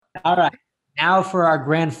All right. Now for our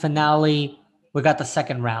grand finale, we got the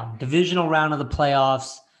second round, divisional round of the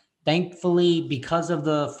playoffs. Thankfully, because of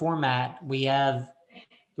the format, do we have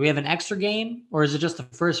an extra game, or is it just the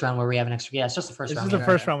first round where we have an extra? Yeah, it's just the first This round. is the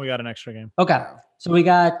first round. We got an extra game. Okay. Yeah. So we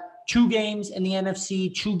got 2 games in the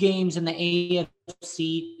NFC, 2 games in the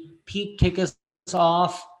AFC. Pete, kick us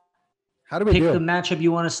off. How do we Pick do? the matchup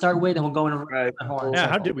you want to start with, and we'll go in a Right. horn. Yeah,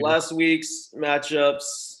 how did we do? Last week's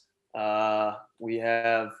matchups, we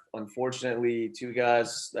have unfortunately 2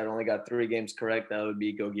 guys that only got 3 games correct. That would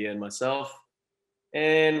be Gogia and myself.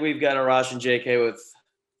 And we've got Arash and JK with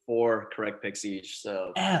 4 correct picks each.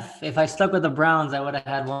 So If I stuck with the Browns, I would have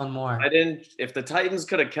had one more. I didn't. If the Titans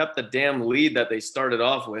could have kept the damn lead that they started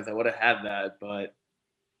off with, I would have had that. But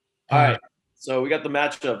all right. So we got the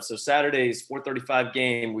matchup. So Saturday's 4:35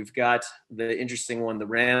 game. We've got the interesting one: the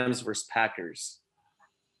Rams versus Packers.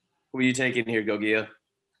 Who are you taking here, Gogia?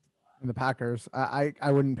 The Packers. I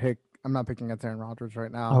wouldn't pick. I'm not picking against Aaron Rodgers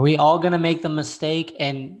right now. Are we all going to make the mistake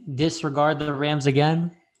and disregard the Rams again?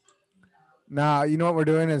 Nah, you know what we're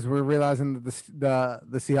doing is we're realizing that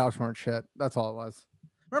the Seahawks weren't shit. That's all it was.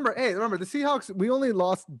 Remember the Seahawks. We only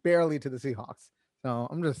lost barely to the Seahawks. So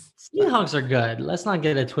I'm just Seahawks are good. Let's not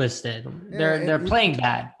get it twisted. Yeah, They're playing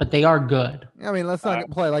bad, but they are good. I mean, let's not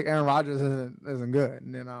play like Aaron Rodgers isn't good.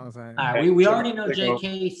 You know what I'm saying? All right, we already know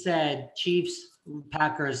JK said Chiefs,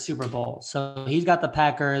 Packers, Super Bowl. So he's got the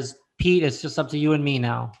Packers. Pete, it's just up to you and me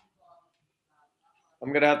now.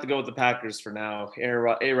 I'm gonna have to go with the Packers for now.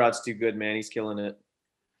 A-Rod's too good, man. He's killing it.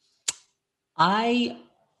 I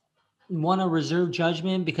want to reserve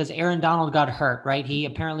judgment because Aaron Donald got hurt, right? He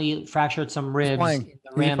apparently fractured some ribs playing. in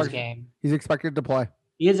the Rams game. He's expected to play.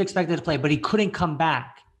 He is expected to play, but he couldn't come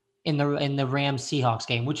back in the Rams Seahawks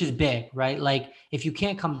game, which is big, right? Like if you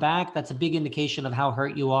can't come back, that's a big indication of how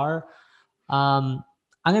hurt you are.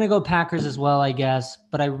 I'm going to go Packers as well, I guess,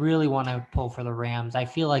 but I really want to pull for the Rams. I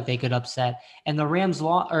feel like they could upset. And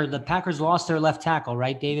the Packers lost their left tackle,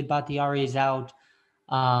 right? David Bakhtiari is out.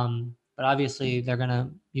 But obviously they're going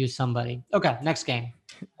to use somebody. Okay, next game.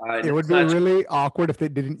 All right, It would be really awkward if they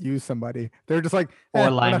didn't use somebody. They're just like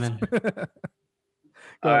Or lineman.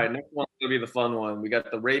 All right, next one's gonna be the fun one. We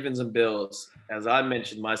got the Ravens and Bills. As I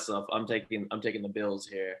mentioned myself, I'm taking the Bills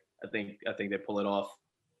here. I think they pull it off.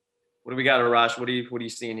 What do we got, Arash? What are you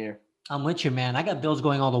seeing here? I'm with you, man. I got Bills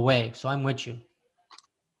going all the way, so I'm with you.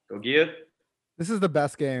 Gogia? This is the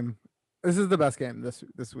best game. This is the best game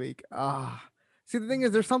this week. See, the thing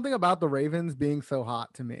is, there's something about the Ravens being so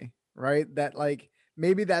hot to me, right? That like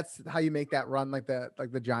maybe that's how you make that run like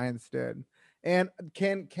the Giants did. And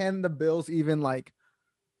can the Bills even like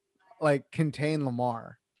contain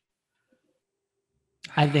Lamar?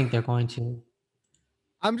 I think they're going to.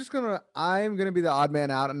 I'm gonna be the odd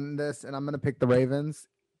man out in this, and I'm gonna pick the Ravens.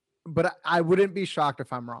 But I wouldn't be shocked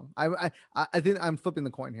if I'm wrong. I think I'm flipping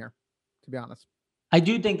the coin here, to be honest. I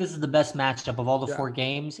do think this is the best matchup of all the 4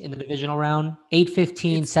 games in the divisional round.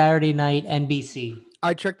 8:15 Saturday night, NBC.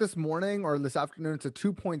 I checked this morning or this afternoon. It's a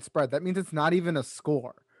 2-point spread. That means it's not even a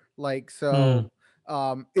score. Like so,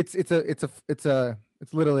 it's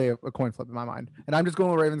literally a coin flip in my mind. And I'm just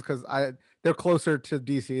going with Ravens because they're closer to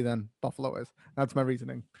DC than Buffalo is. That's my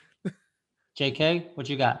reasoning. JK, what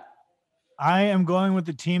you got? I am going with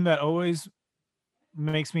the team that always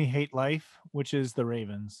makes me hate life, which is the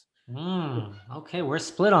Ravens. Okay, we're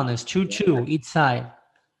split on this. 2-2 each side.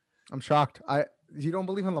 I'm shocked. You don't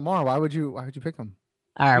believe in Lamar. Why would you pick him?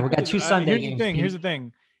 All right, we got 2 Sunday games. Here's the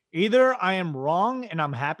thing. Either I am wrong and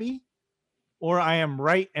I'm happy, or I am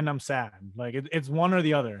right and I'm sad. Like it's one or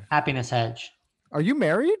the other. Happiness hedge. Are you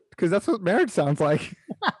married? Because that's what marriage sounds like.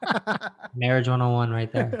 Marriage 101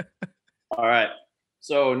 right there. All right.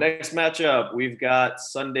 So next matchup, we've got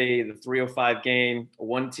Sunday, the 3:05 game.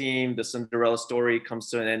 One team, the Cinderella story comes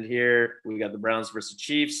to an end here. We got the Browns versus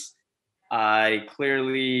Chiefs. I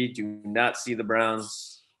clearly do not see the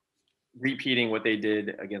Browns repeating what they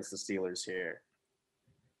did against the Steelers here.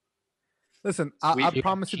 Listen, I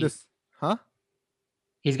promise you this. Huh?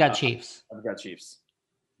 He's got Chiefs. I've got Chiefs.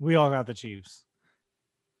 We all got the Chiefs.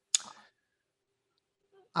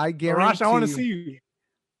 I guarantee. Arash, I want to see you.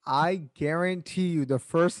 I guarantee you the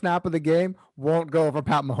first snap of the game won't go over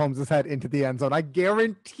Pat Mahomes' head into the end zone. I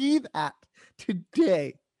guarantee that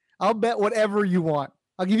today. I'll bet whatever you want.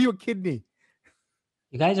 I'll give you a kidney.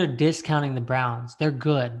 You guys are discounting the Browns. They're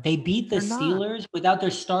good. They beat the Steelers without their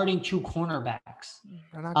starting 2 cornerbacks.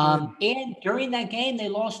 They're not good. And during that game, they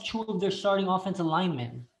lost 2 of their starting offensive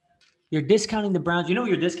linemen. You're discounting the Browns. You know what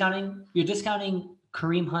you're discounting? You're discounting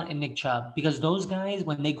Kareem Hunt and Nick Chubb, because those guys,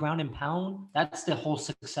 when they ground and pound, that's the whole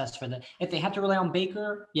success for them. If they have to rely on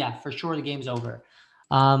Baker, yeah, for sure the game's over.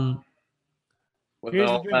 With Here's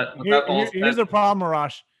the all thing. that, with that all Here's the said, problem,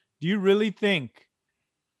 Arash. Do you really think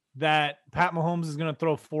that Pat Mahomes is going to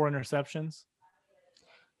throw 4 interceptions?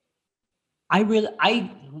 Why do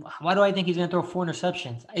I think he's going to throw 4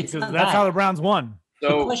 interceptions? It's Because not that's that. how the Browns won.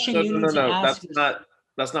 so, question so you no, need no, to no. ask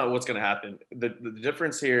That's not what's going to happen. The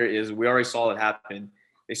difference here is we already saw it happen.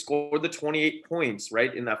 They scored the 28 points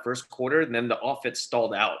right in that first quarter, and then the offense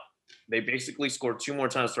stalled out. They basically scored 2 more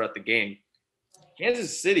times throughout the game.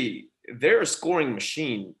 Kansas City, they're a scoring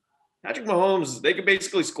machine. Patrick Mahomes, they could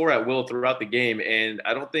basically score at will throughout the game, and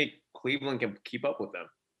I don't think Cleveland can keep up with them.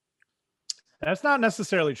 That's not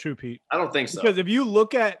necessarily true, Pete. I don't think so. Because if you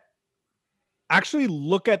look at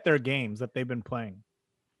their games that they've been playing,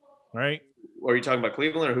 right? Are you talking about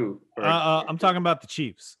Cleveland or who? I'm talking about the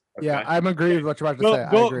Chiefs. Okay. Yeah, I'm agree with what you're about to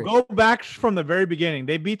say. I agree. Go back from the very beginning.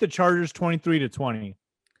 They beat the Chargers 23-20,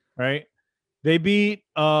 right? They beat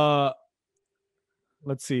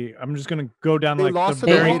let's see. I'm just gonna go down They like lost the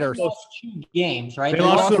to the very Raiders. lost 2 games, right? They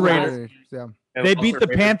lost to the last- Raiders. Yeah. They beat the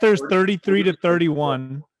Panthers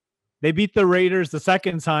 33-31. They beat the Raiders the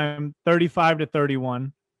second time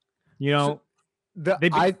 35-31. You know, they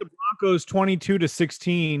beat the Broncos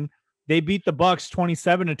 22-16. They beat the Bucks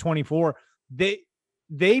 27-24.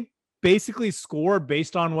 They basically score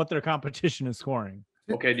based on what their competition is scoring.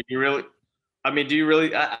 Okay. Do you really?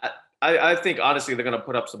 I think honestly they're gonna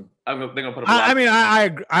put up some. They're gonna put up. I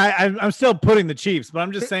agree. I'm still putting the Chiefs, but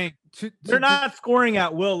I'm just saying they're not scoring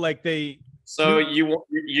at will like they. So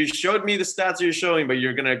you showed me the stats you're showing, but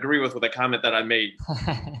you're gonna agree with the comment that I made.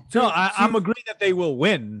 No, I'm agreeing that they will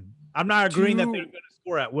win. I'm not agreeing that they're going to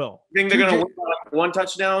score at will. You think they're gonna win by 1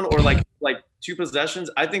 touchdown or like 2 possessions?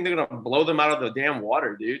 I think they're gonna blow them out of the damn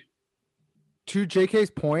water, dude. To JK's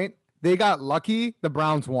point, they got lucky. The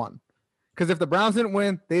Browns won. Because if the Browns didn't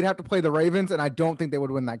win, they'd have to play the Ravens, and I don't think they would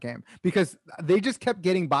win that game because they just kept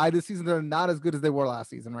getting by this season. They're not as good as they were last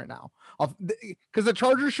season right now. Because the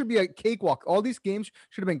Chargers should be a cakewalk. All these games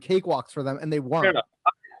should have been cakewalks for them, and they weren't.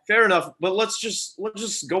 Fair enough. But let's just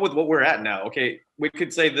go with what we're at now. Okay, we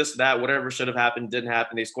could say this, that, whatever should have happened, didn't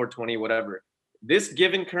happen. They scored 20, whatever. This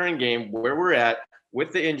given current game, where we're at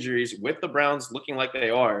with the injuries, with the Browns looking like they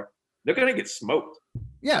are, they're gonna get smoked.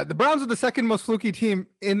 Yeah, the Browns are the second most fluky team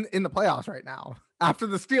in the playoffs right now, after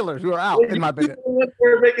the Steelers, who are out, in my opinion.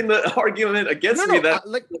 We're making the argument against me that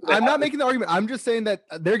I'm not making the argument. I'm just saying that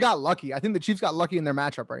they got lucky. I think the Chiefs got lucky in their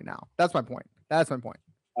matchup right now. That's my point.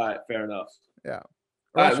 All right, fair enough. Yeah.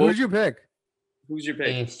 All right, Who did you pick? Who's your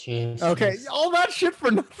pick? Chiefs. Okay, all that shit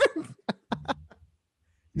for nothing.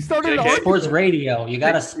 You started JK. Sports radio. You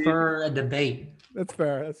got to spur a debate. That's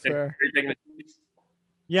fair. That's fair. Are you taking the Chiefs?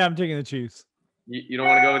 Yeah, I'm taking the Chiefs. You don't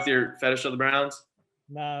want to go with your fetish of the Browns?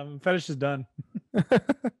 Nah, fetish is done. All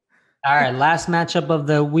right, last matchup of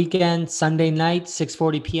the weekend, Sunday night,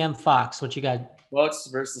 6:40 p.m. Fox. What you got? Bucks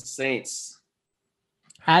versus Saints.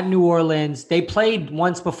 At New Orleans. They played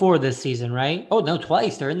once before this season, right? Oh, no,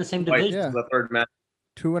 twice. They're in the same division. Yeah. The third match.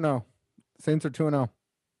 2-0. Saints are 2-0.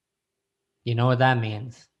 You know what that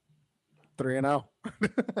means. 3-0.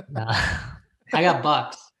 Nah. I got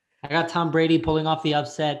Bucks. I got Tom Brady pulling off the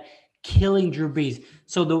upset, killing Drew Brees.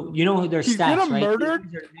 So you know who their He's stats, gonna right? murder.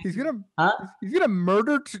 He's gonna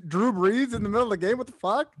murder Drew Brees in the middle of the game. What the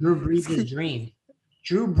fuck? Drew Brees is dreamed.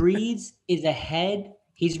 Drew Brees is ahead.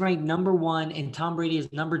 He's ranked number 1, and Tom Brady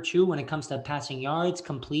is number 2 when it comes to passing yards,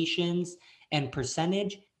 completions, and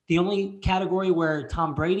percentage. The only category where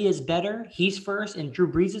Tom Brady is better, he's first, and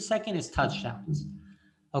Drew Brees is second, is touchdowns.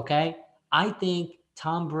 Okay? I think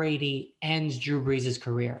Tom Brady ends Drew Brees'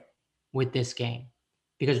 career with this game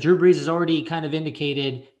because Drew Brees has already kind of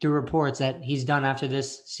indicated through reports that he's done after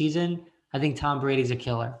this season. I think Tom Brady's a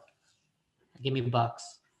killer. Give me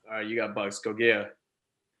Bucks. All right, you got Bucks. Go get it.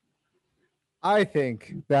 I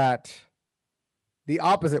think that the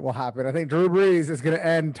opposite will happen. I think Drew Brees is going to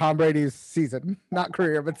end Tom Brady's season, not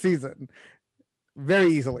career, but season,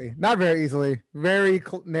 very easily. Not very easily, very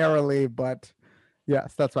narrowly, but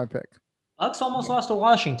yes, that's my pick. Bucks almost lost to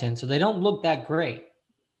Washington, so they don't look that great.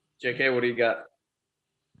 JK, what do you got?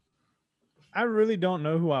 I really don't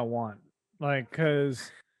know who I want. Like,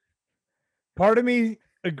 because part of me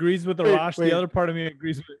agrees with Arash, wait. the other part of me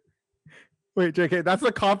agrees with. Wait, JK, that's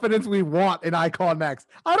the confidence we want in Icon Next.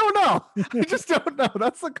 I don't know. I just don't know.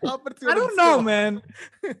 That's the confidence. I don't know, man.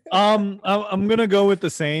 I'm gonna go with the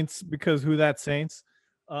Saints because who that Saints.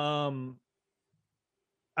 I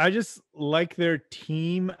just like their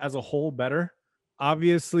team as a whole better.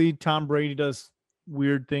 Obviously, Tom Brady does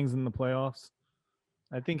weird things in the playoffs.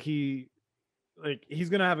 I think he's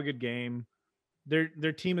gonna have a good game.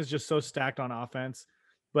 Their team is just so stacked on offense.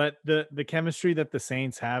 But the chemistry that the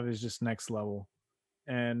Saints have is just next level.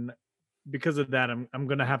 And because of that, I'm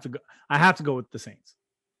gonna have to go. I have to go with the Saints.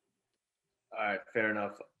 All right, fair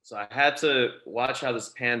enough. So I had to watch how this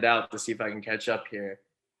panned out to see if I can catch up here.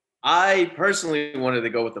 I personally wanted to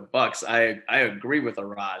go with the Bucks. I agree with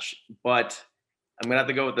Arash, but I'm gonna have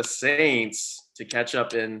to go with the Saints to catch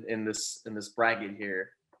up in this bracket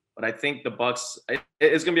here. But I think the Bucks.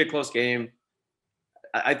 It's gonna be a close game.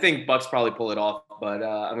 I think Bucks probably pull it off, but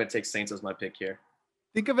I'm gonna take Saints as my pick here.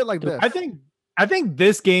 Think of it like this. I think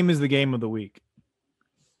this game is the game of the week.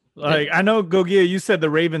 Like, I know, Gogia, you said the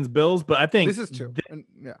Ravens Bills, but I think this is true.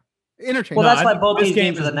 Yeah, interchange. Well, No, that's I why think both this these game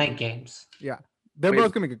games are is- the night games. Yeah, they're Wait.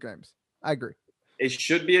 both gonna be good games. I agree. It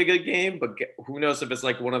should be a good game, but who knows if it's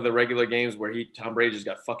like one of the regular games where Tom Brady just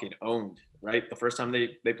got fucking owned, right? The first time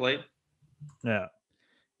they played. yeah.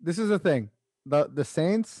 This is the thing. The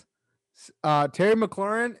Saints. Terry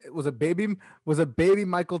McLaurin was a baby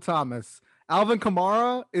Michael Thomas. Alvin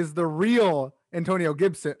Kamara is the real Antonio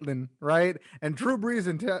Gibson, right? And Drew Brees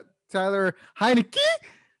and Tyler Heineke.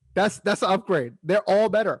 That's an upgrade. They're all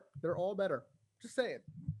better. Just saying.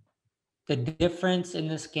 The difference in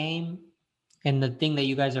this game and the thing that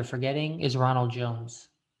you guys are forgetting is Ronald Jones.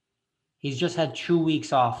 He's just had 2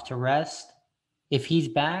 weeks off to rest. If he's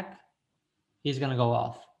back, he's going to go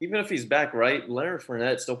off. Even if he's back, right? Leonard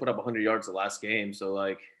Fournette still put up 100 yards the last game, so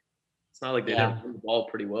like, it's not like they didn't run the ball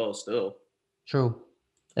pretty well still. True.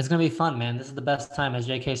 It's going to be fun, man. This is the best time, as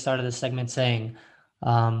JK started this segment saying,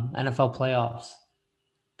 NFL playoffs.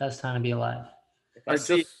 Best time to be alive. If I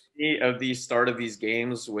see any of the start of these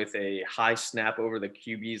games with a high snap over the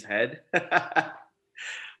QB's head,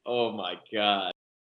 oh my God.